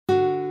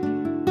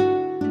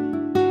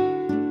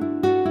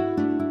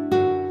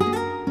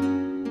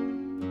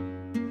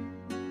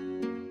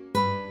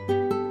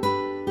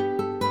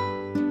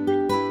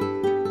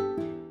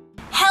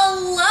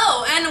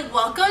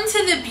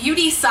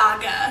beauty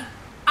saga.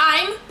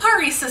 I'm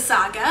Parisa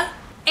Saga,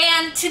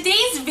 and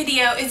today's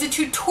video is a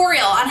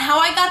tutorial on how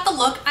I got the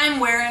look I'm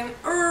wearing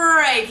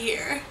right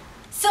here.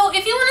 So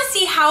if you want to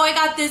see how I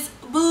got this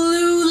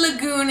blue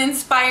lagoon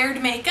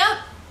inspired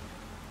makeup,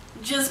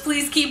 just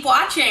please keep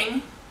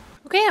watching.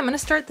 Okay, I'm gonna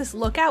start this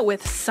look out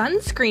with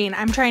sunscreen.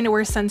 I'm trying to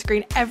wear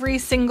sunscreen every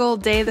single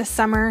day this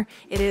summer.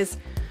 It is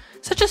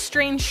such a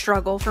strange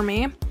struggle for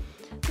me.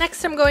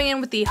 Next, I'm going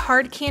in with the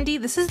Hard Candy.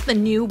 This is the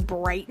new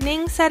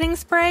Brightening setting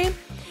spray.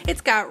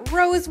 It's got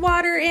rose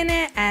water in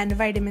it and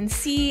vitamin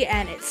C,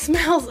 and it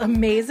smells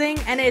amazing.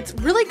 And it's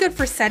really good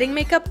for setting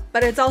makeup,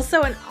 but it's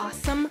also an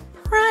awesome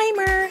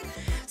primer.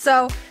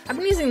 So I've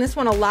been using this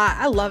one a lot.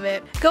 I love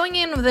it. Going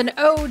in with an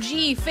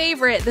OG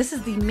favorite. This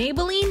is the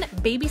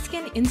Maybelline Baby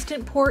Skin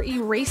Instant Pore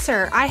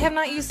Eraser. I have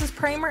not used this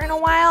primer in a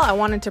while. I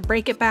wanted to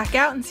break it back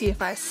out and see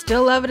if I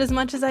still love it as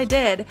much as I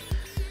did.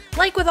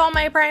 Like with all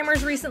my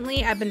primers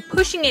recently, I've been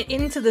pushing it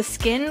into the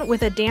skin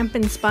with a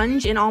dampened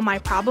sponge in all my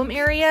problem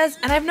areas,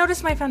 and I've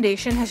noticed my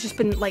foundation has just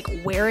been like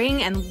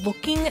wearing and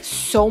looking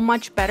so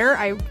much better.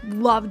 I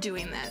love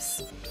doing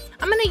this.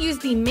 I'm gonna use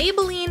the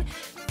Maybelline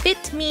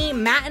Fit Me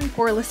Matte and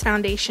Poreless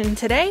Foundation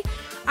today.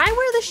 I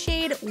wear the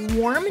shade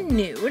Warm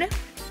Nude,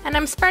 and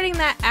I'm spreading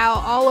that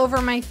out all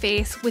over my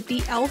face with the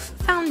e.l.f.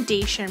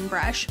 foundation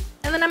brush.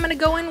 And then I'm gonna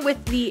go in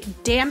with the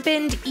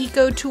dampened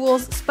Eco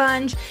Tools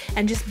sponge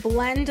and just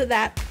blend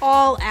that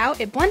all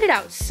out. It blended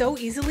out so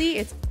easily,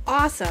 it's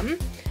awesome.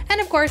 And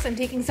of course, I'm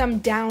taking some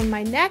down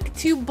my neck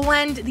to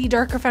blend the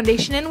darker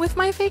foundation in with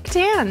my fake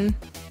tan.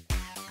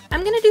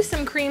 I'm gonna do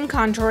some cream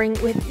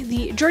contouring with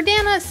the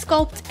Jordana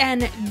Sculpt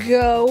and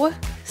Go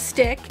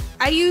stick.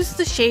 I use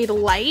the shade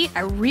Light.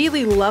 I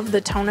really love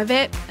the tone of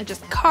it. I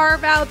just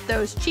carve out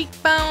those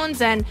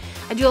cheekbones and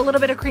I do a little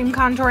bit of cream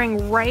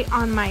contouring right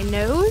on my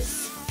nose.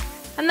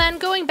 And then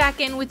going back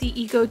in with the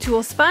Eco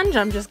Tool sponge,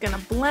 I'm just gonna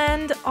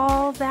blend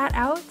all that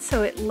out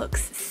so it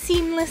looks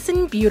seamless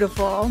and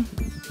beautiful.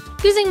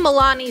 Using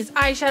Milani's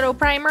eyeshadow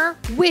primer,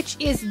 which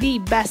is the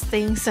best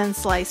thing since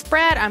sliced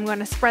bread, I'm going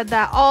to spread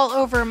that all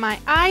over my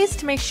eyes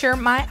to make sure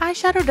my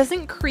eyeshadow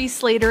doesn't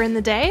crease later in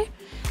the day.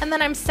 And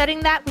then I'm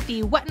setting that with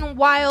the Wet n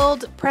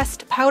Wild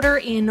pressed powder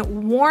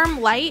in Warm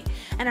Light,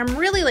 and I'm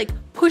really like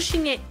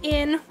pushing it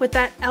in with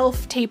that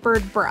e.l.f.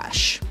 tapered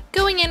brush.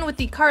 Going in with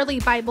the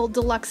Carli Bybel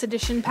Deluxe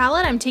Edition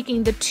palette, I'm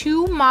taking the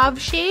two mauve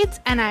shades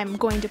and I'm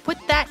going to put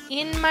that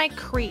in my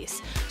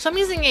crease. So I'm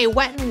using a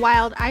Wet n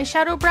Wild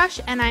eyeshadow brush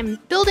and I'm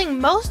building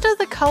most of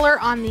the color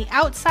on the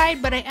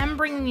outside, but I am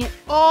bringing it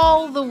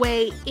all the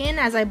way in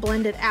as I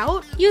blend it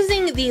out.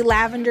 Using the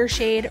lavender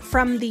shade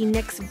from the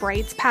NYX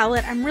Brights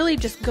palette, I'm really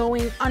just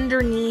going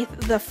underneath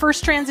the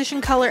first transition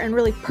color and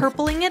really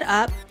purpling it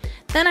up.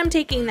 Then I'm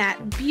taking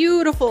that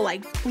beautiful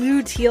like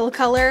blue teal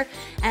color,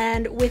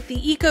 and with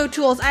the Eco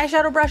Tools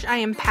eyeshadow brush, I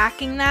am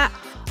packing that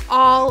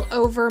all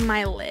over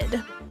my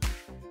lid.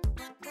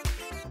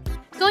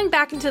 Going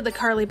back into the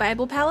Carli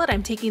Bybel palette,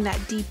 I'm taking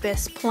that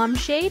deepest plum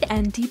shade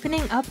and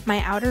deepening up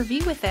my outer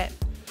V with it.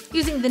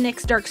 Using the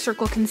NYX Dark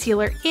Circle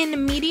Concealer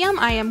in medium,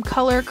 I am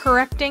color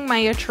correcting my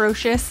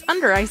atrocious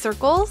under eye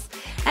circles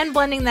and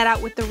blending that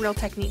out with the Real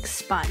Techniques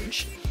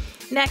sponge.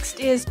 Next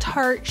is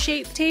Tarte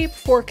Shape Tape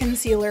for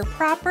concealer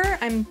proper.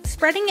 I'm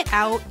spreading it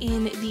out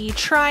in the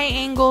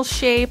triangle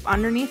shape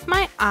underneath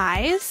my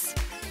eyes.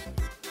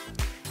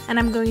 And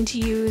I'm going to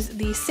use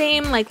the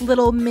same like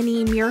little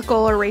mini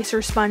miracle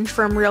eraser sponge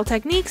from Real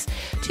Techniques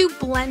to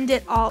blend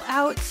it all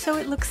out so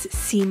it looks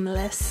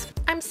seamless.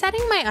 I'm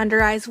setting my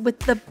under eyes with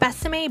the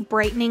Besame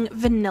Brightening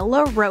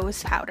Vanilla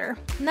Rose Powder.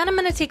 And then I'm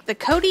going to take the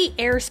Coty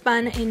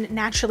Airspun in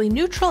Naturally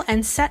Neutral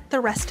and set the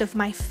rest of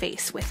my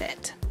face with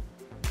it.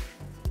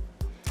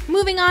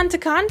 Moving on to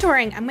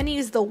contouring, I'm going to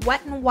use the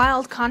Wet n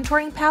Wild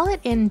contouring palette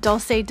in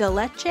Dulce de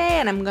Leche,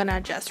 and I'm going to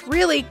just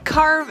really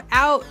carve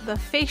out the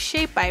face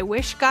shape I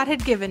wish God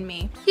had given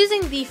me.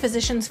 Using the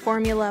Physicians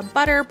Formula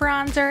Butter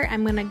Bronzer,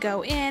 I'm going to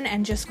go in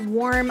and just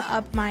warm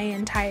up my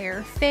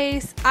entire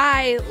face.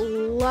 I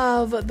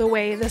love the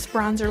way this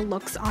bronzer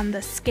looks on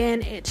the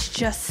skin. It's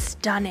just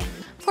stunning.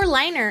 For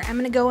liner, I'm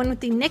going to go in with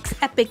the NYX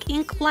Epic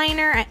Ink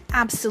Liner. I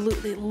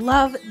absolutely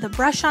love the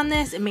brush on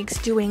this. It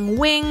makes doing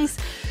wings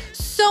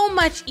so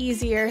much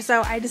easier,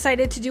 so I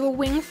decided to do a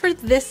wing for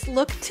this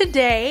look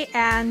today,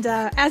 and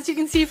as you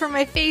can see from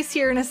my face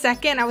here in a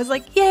second, I was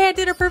like, yay, I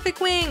did a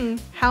perfect wing!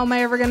 How am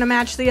I ever gonna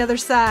match the other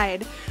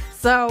side?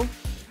 So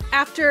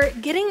after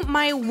getting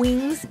my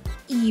wings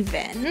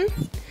even,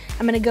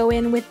 I'm gonna go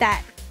in with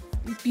that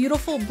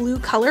beautiful blue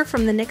color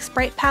from the NYX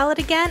Bright palette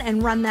again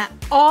and run that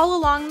all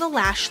along the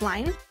lash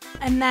line.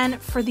 And then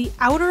for the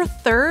outer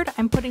third,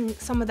 I'm putting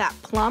some of that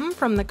plum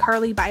from the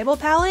Carli Bybel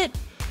palette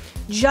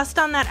just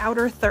on that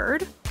outer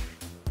third.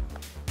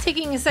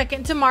 Taking a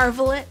second to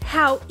marvel at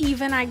how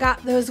even I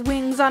got those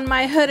wings on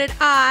my hooded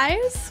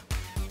eyes.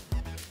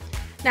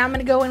 Now I'm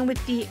going to go in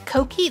with the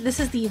Kokie. This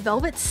is the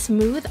Velvet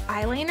Smooth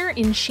Eyeliner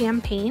in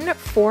Champagne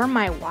for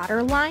my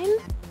waterline.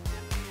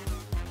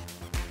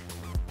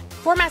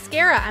 For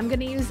mascara, I'm going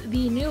to use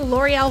the new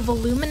L'Oreal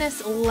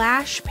Voluminous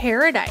Lash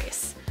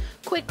Paradise.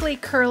 quickly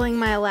curling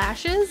my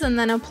lashes and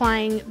then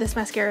applying this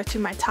mascara to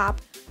my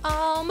top.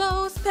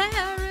 Almost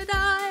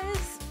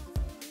paradise,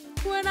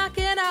 we're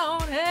knocking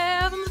on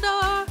heaven's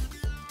door.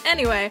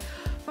 Anyway,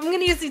 I'm going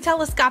to use the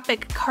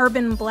Telescopic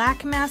Carbon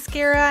Black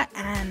Mascara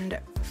and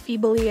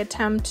feebly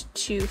attempt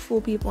to fool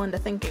people into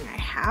thinking I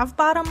have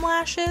bottom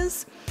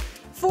lashes.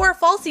 For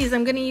falsies,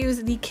 I'm going to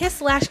use the Kiss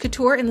Lash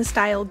Couture in the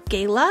style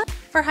Gala.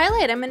 For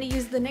highlight, I'm going to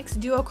use the NYX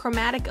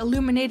Duochromatic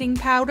Illuminating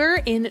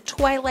Powder in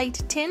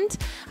Twilight Tint.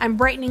 I'm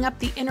brightening up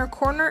the inner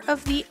corner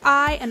of the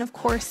eye and of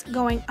course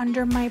going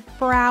under my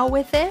brow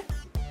with it.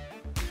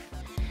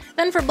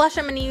 Then for blush,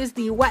 I'm going to use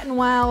the Wet n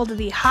Wild,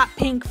 the hot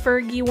pink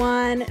Fergie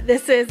one.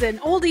 This is an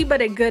oldie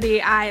but a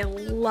goodie. I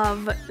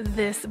love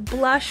this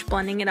blush,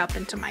 blending it up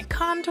into my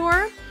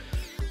contour.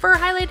 For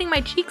highlighting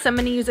my cheeks, I'm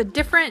going to use a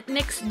different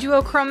NYX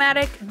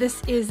Duochromatic.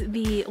 This is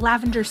the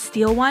Lavender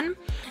Steel one.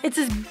 It's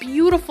this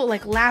beautiful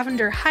like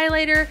lavender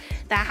highlighter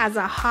that has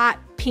a hot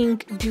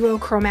pink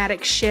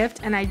duochromatic shift,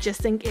 and I just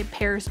think it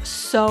pairs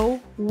so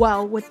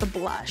well with the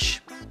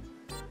blush.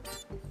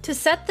 To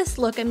set this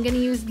look, I'm going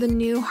to use the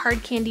new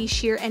Hard Candy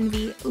Sheer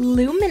Envy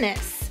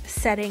Luminous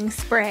setting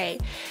spray,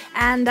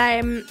 and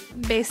I'm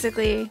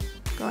basically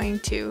going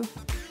to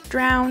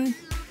drown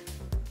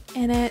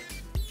in it.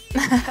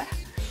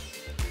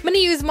 I'm going to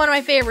use one of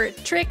my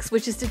favorite tricks,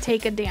 which is to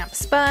take a damp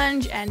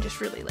sponge and just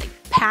really like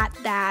pat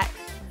that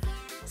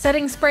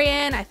setting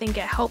spray in. I think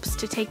it helps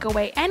to take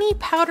away any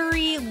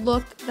powdery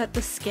look that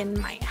the skin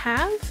might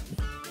have.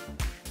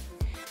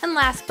 And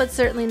last but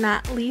certainly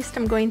not least,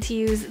 I'm going to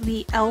use the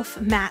e.l.f.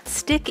 Matte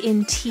Stick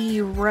in Tea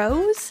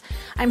Rose.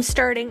 I'm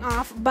starting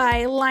off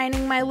by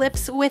lining my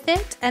lips with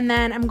it, and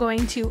then I'm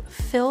going to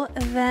fill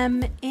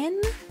them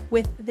in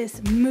with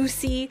this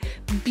moussey,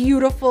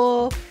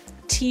 beautiful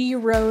Tea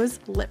Rose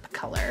lip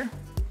color.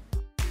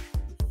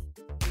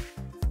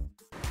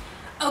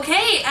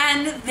 Okay,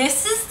 and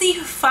this is the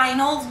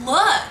final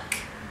look.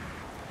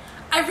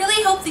 I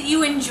really hope that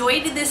you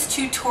enjoyed this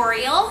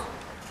tutorial.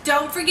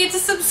 Don't forget to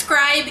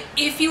subscribe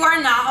if you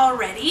are not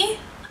already.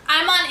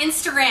 I'm on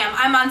Instagram,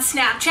 I'm on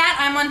Snapchat,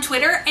 I'm on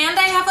Twitter, and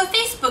I have a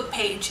Facebook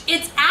page.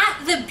 It's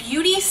at The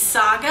Beauty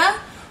Saga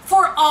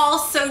for all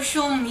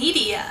social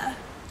media.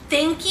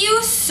 Thank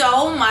you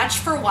so much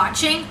for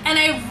watching, and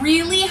I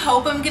really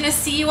hope I'm gonna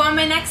see you on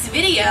my next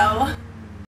video.